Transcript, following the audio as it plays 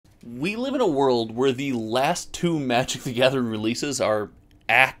We live in a world where the last two Magic the Gathering releases are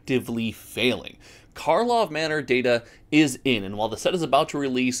actively failing. Karlov Manor data is in, and while the set is about to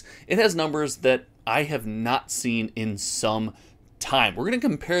release, it has numbers that I have not seen in some time. We're going to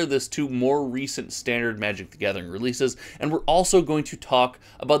compare this to more recent standard Magic the Gathering releases, and we're also going to talk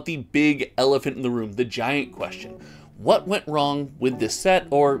about the big elephant in the room, the giant question. What went wrong with this set,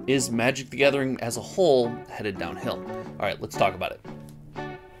 or is Magic the Gathering as a whole headed downhill? Alright, let's talk about it.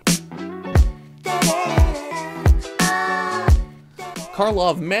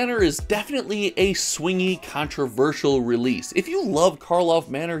 Karlov Manor is definitely a swingy, controversial release. If you love Karlov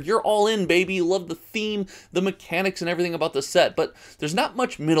Manor, you're all in, baby. You love the theme, the mechanics, and everything about the set, but there's not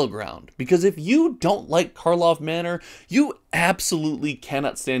much middle ground, because if you don't like Karlov Manor, you absolutely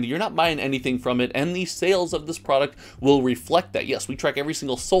cannot stand it. You're not buying anything from it, and the sales of this product will reflect that. Yes, we track every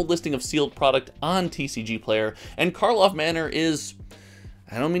single sold listing of sealed product on TCG Player, and Karlov Manor is...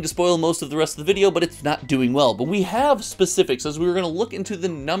 I don't mean to spoil most of the rest of the video, but it's not doing well. But we have specifics as we were going to look into the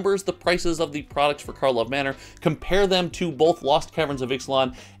numbers, the prices of the products for Karlov Manor, compare them to both Lost Caverns of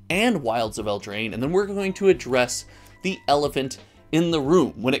Ixalan and Wilds of Eldraine, and then we're going to address the elephant in the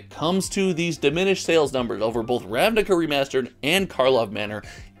room when it comes to these diminished sales numbers over both Ravnica Remastered and Karlov Manor.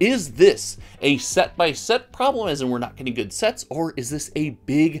 Is this a set-by-set problem, as in we're not getting good sets, or is this a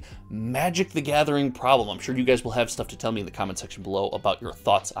big Magic the Gathering problem? I'm sure you guys will have stuff to tell me in the comment section below about your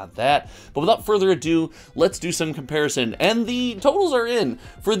thoughts on that. But without further ado, let's do some comparison. And the totals are in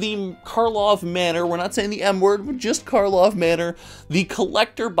for the Karlov Manor. We're not saying the M word, we're just Karlov Manor. The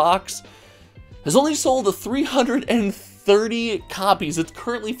collector box has only sold 330 copies. It's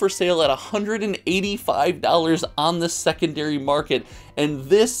currently for sale at $185 on the secondary market, and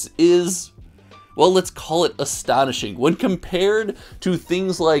this is, well, let's call it astonishing. When compared to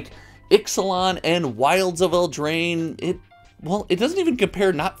things like Ixalan and Wilds of Eldraine, it doesn't even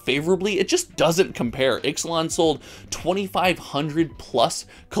compare not favorably, it just doesn't compare. Ixalan sold 2,500 plus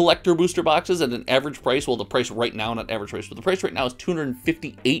collector booster boxes at an average price, well, the price right now, not average price, but the price right now is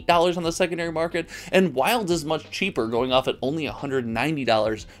 $258 on the secondary market, and Wilds is much cheaper, going off at only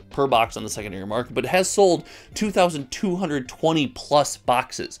 $190 per box on the secondary market, but it has sold 2,220 plus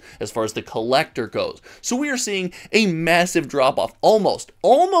boxes as far as the collector goes. So we are seeing a massive drop-off, almost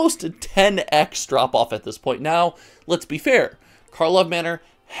 10x drop-off at this point. Now, let's be fair, Karlov Manor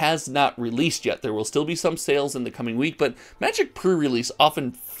has not released yet. There will still be some sales in the coming week, but Magic pre-release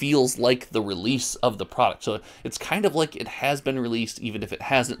often feels like the release of the product. So it's kind of like it has been released even if it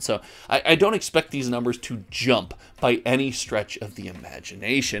hasn't. So I don't expect these numbers to jump by any stretch of the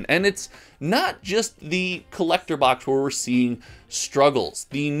imagination. And it's not just the collector box where we're seeing struggles.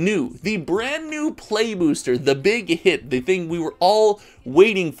 The brand new play booster, the big hit, the thing we were all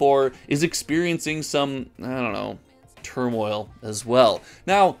waiting for, is experiencing some, I don't know, turmoil as well.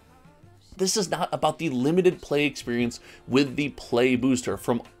 Now, this is not about the limited play experience with the play booster.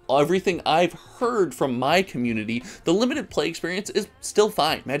 From everything I've heard from my community, the limited play experience is still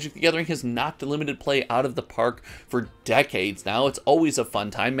fine. Magic the Gathering has knocked the limited play out of the park for decades now. It's always a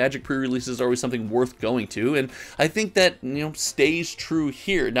fun time. Magic pre-releases are always something worth going to, and I think that, stays true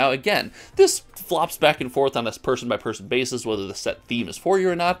here. Now, again, this flops back and forth on a person-by-person basis, whether the set theme is for you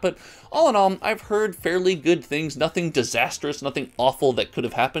or not, but all in all, I've heard fairly good things, nothing disastrous, nothing awful that could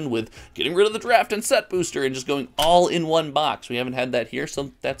have happened with getting rid of the draft and set booster and just going all in one box. We haven't had that here,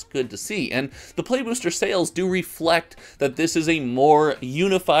 so that's good to see. And the play booster sales do reflect that this is a more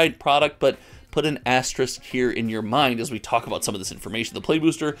unified product, but put an asterisk here in your mind as we talk about some of this information. The play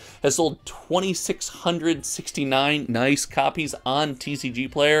booster has sold 2,669 nice copies on TCG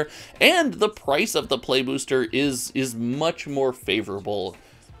Player, and the price of the play booster is much more favorable.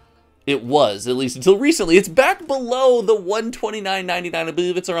 It was, at least until recently. It's back below the $129.99. I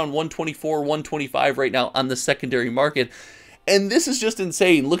believe it's around $124, $125 right now on the secondary market. And this is just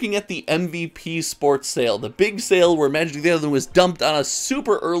insane. Looking at the MVP Sports sale, the big sale where Magic the Gathering was dumped on us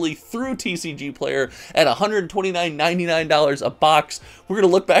super early through TCG Player at $129.99 a box, we're going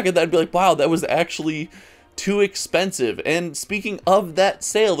to look back at that and be like, wow, that was actually too expensive. And speaking of that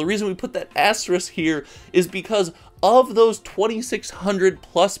sale, the reason we put that asterisk here is because of those 2,600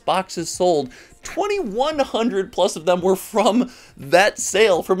 plus boxes sold, 2,100 plus of them were from that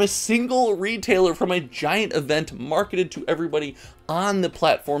sale, from a single retailer, from a giant event marketed to everybody on the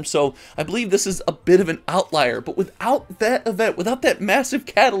platform. So I believe this is a bit of an outlier, but without that event, without that massive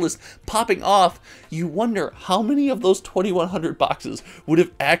catalyst popping off, you wonder how many of those 2,100 boxes would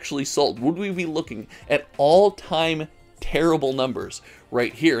have actually sold. Would we be looking at all-time terrible numbers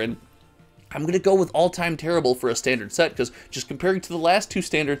right here? And I'm going to go with all-time terrible for a standard set, because just comparing to the last two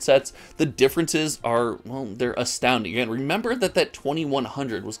standard sets, the differences are, well, they're astounding. Again, remember that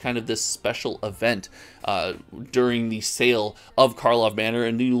 2100 was kind of this special event during the sale of Karlov Manor,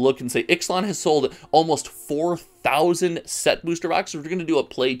 and you look and say, Ixalan has sold almost 4,000 set booster boxes. We're going to do a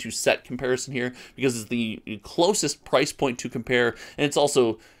play to set comparison here, because it's the closest price point to compare, and it's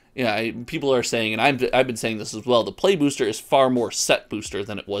also... Yeah, people are saying, and I've been saying this as well, the play booster is far more set booster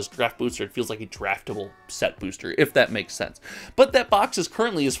than it was draft booster. It feels like a draftable set booster, if that makes sense. But that box is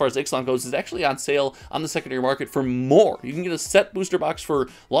currently, as far as Ixalan goes, is actually on sale on the secondary market for more. You can get a set booster box for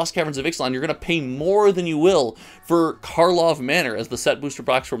Lost Caverns of Ixalan. You're going to pay more than you will for Karlov Manor, as the set booster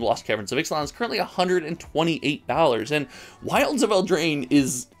box from Lost Caverns of Ixalan is currently $128. And Wilds of Eldraine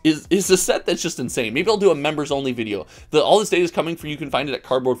is a set that's just insane. Maybe I'll do a members only video. All this data is coming from, you can find it at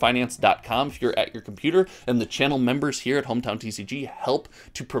cardboardfinance.com if you're at your computer, and the channel members here at Hometown TCG help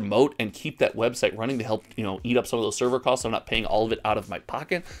to promote and keep that website running. They help, eat up some of those server costs, so I'm not paying all of it out of my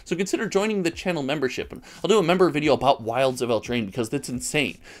pocket. So consider joining the channel membership, and I'll do a member video about Wilds of Eldraine, because it's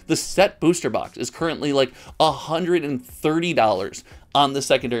insane. The set booster box is currently like $130 on the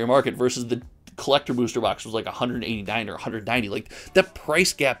secondary market, versus the collector booster box was like $189 or $190. Like, the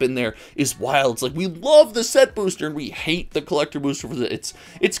price gap in there is wild. It's like, we love the set booster and we hate the collector booster for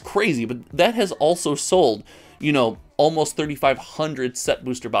it's crazy. But that has also sold, almost 3,500 set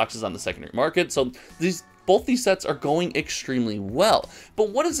booster boxes on the secondary market. So both these sets are going extremely well. But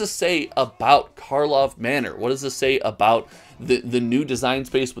what does this say about Karlov Manor? What does this say about the new design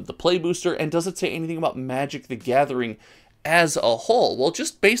space with the play booster? And does it say anything about Magic the Gathering as a whole? Well,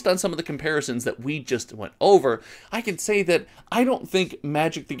 just based on some of the comparisons that we just went over, I can say that I don't think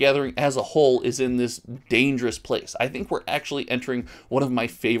Magic the Gathering as a whole is in this dangerous place. I think we're actually re-entering one of my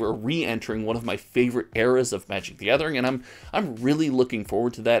favorite eras of Magic the Gathering, and I'm really looking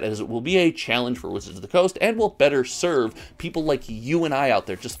forward to that, as it will be a challenge for Wizards of the Coast and will better serve people like you and I out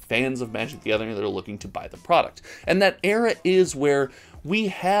there, just fans of Magic the Gathering that are looking to buy the product. And that era is where we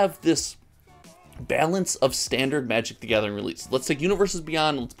have this balance of standard Magic the Gathering release. Let's take Universes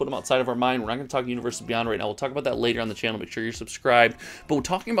Beyond, let's put them outside of our mind. We're not going to talk Universes Beyond right now. We'll talk about that later on the channel. Make sure you're subscribed. But we're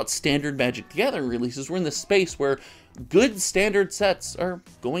talking about standard Magic the Gathering releases. We're in this space where good standard sets are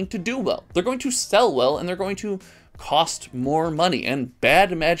going to do well. They're going to sell well, and they're going to cost more money, and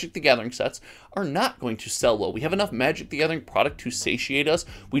bad Magic the Gathering sets are not going to sell well. We have enough Magic the Gathering product to satiate us.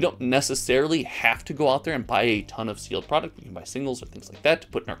 We don't necessarily have to go out there and buy a ton of sealed product. We can buy singles or things like that to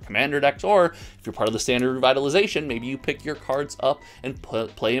put in our commander decks, or if you're part of the standard revitalization, maybe you pick your cards up and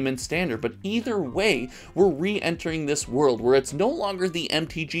play them in standard. But either way, we're re-entering this world where it's no longer the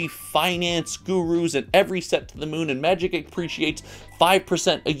MTG finance gurus and every set to the moon, and Magic appreciates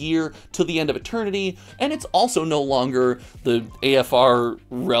 5% a year till the end of eternity, and it's also no longer the AFR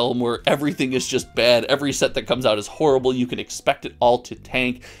realm where everything is just bad. Every set that comes out is horrible. You can expect it all to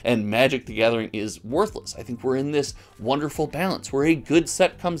tank, and Magic the Gathering is worthless. I think we're in this wonderful balance where a good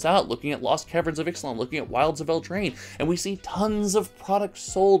set comes out, looking at Lost Caverns of Ixalan, looking at Wilds of Eldraine, and we see tons of products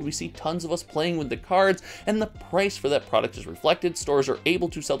sold. We see tons of us playing with the cards, and the price for that product is reflected. Stores are able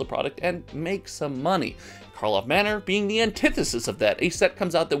to sell the product and make some money. Karlov Manor being the antithesis of that. A set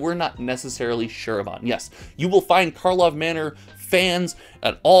comes out that we're not necessarily sure about. Yes, you will find Karlov Manor fans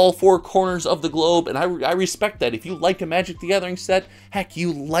at all four corners of the globe, and I respect that. If you like a Magic the Gathering set, heck,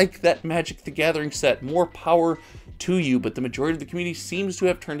 you like that Magic the Gathering set. More power to you, but the majority of the community seems to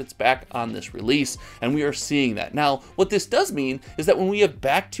have turned its back on this release, and we are seeing that. Now, what this does mean is that when we have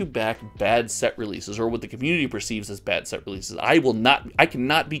back-to-back bad set releases, or what the community perceives as bad set releases, I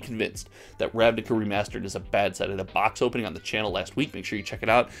cannot be convinced that Ravnica Remastered is a bad set. I had a box opening on the channel last week, make sure you check it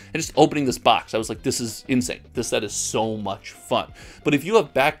out, and just opening this box, I was like, this is insane. This set is so much fun. But if you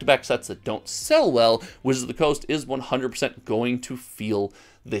have back-to-back sets that don't sell well, Wizards of the Coast is 100% going to feel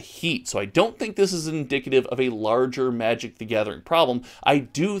the heat. So I don't think this is indicative of a larger Magic the Gathering problem. I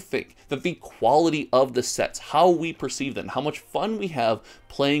do think that the quality of the sets, how we perceive them, how much fun we have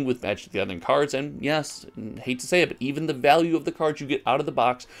playing with Magic the Gathering cards, and yes, hate to say it, but even the value of the cards you get out of the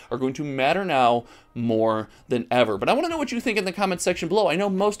box are going to matter now more than ever. But I want to know what you think in the comment section below. I know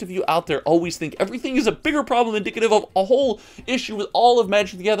most of you out there always think everything is a bigger problem indicative of a whole issue with all of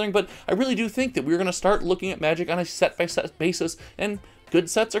Magic the Gathering, but I really do think that we're going to start looking at Magic on a set-by-set basis and good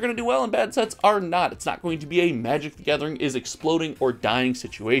sets are going to do well and bad sets are not. It's not going to be a Magic the Gathering is exploding or dying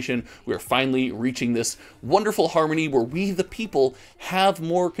situation. We are finally reaching this wonderful harmony where we, the people, have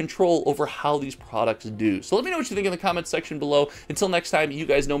more control over how these products do. So let me know what you think in the comments section below. Until next time, you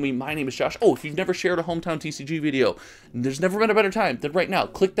guys know me. My name is Josh. Oh, if you've never shared a Hometown TCG video, there's never been a better time than right now.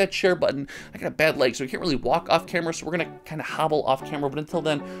 Click that share button. I got a bad leg, so I can't really walk off camera, so we're going to kind of hobble off camera. But until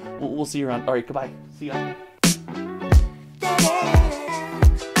then, we'll see you around. All right, goodbye. See ya.